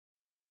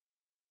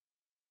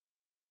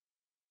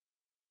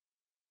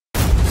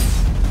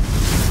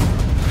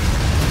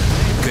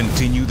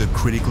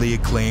critically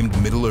acclaimed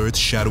Middle-earth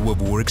Shadow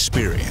of War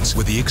experience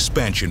with the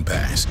Expansion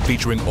Pass,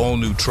 featuring all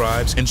new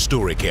tribes and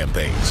story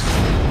campaigns.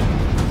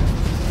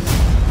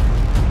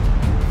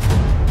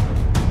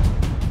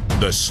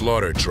 The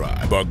Slaughter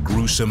Tribe are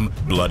gruesome,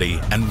 bloody,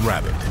 and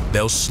rabid.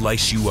 They'll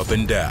slice you up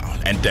and down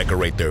and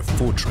decorate their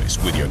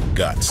fortress with your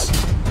guts.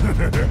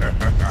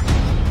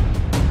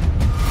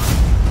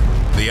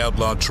 The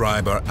Outlaw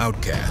Tribe are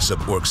outcasts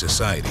of Orc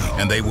society,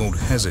 and they won't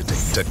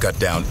hesitate to cut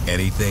down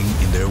anything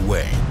in their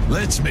way.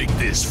 Let's make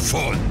this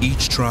fun.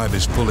 Each tribe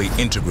is fully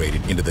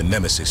integrated into the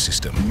Nemesis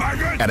system,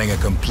 adding a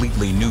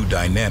completely new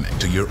dynamic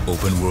to your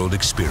open-world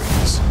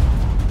experience.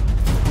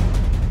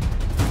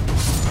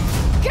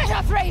 Get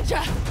up,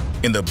 Ranger!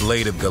 In the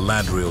Blade of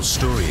Galadriel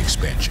story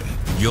expansion,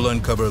 you'll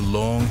uncover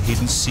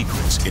long-hidden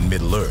secrets in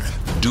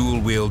Middle-earth,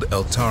 dual-wield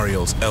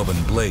Eltariel's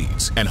elven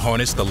blades, and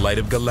harness the light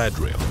of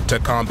Galadriel to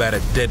combat a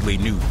deadly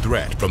new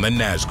threat from the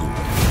Nazgul.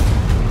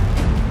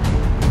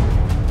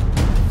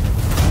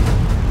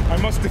 I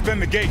must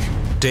defend the gate.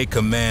 Take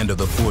command of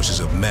the forces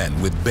of men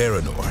with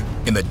Baranor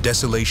in the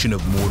Desolation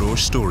of Mordor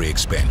story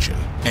expansion,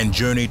 and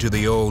journey to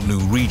the all-new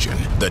region,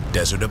 the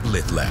Desert of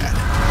Lithlad.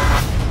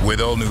 With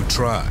all new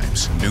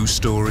tribes, new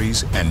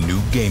stories, and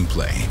new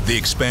gameplay, the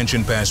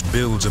Expansion Pass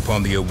builds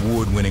upon the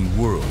award-winning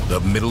world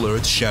of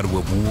Middle-earth Shadow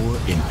of War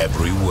in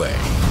every way.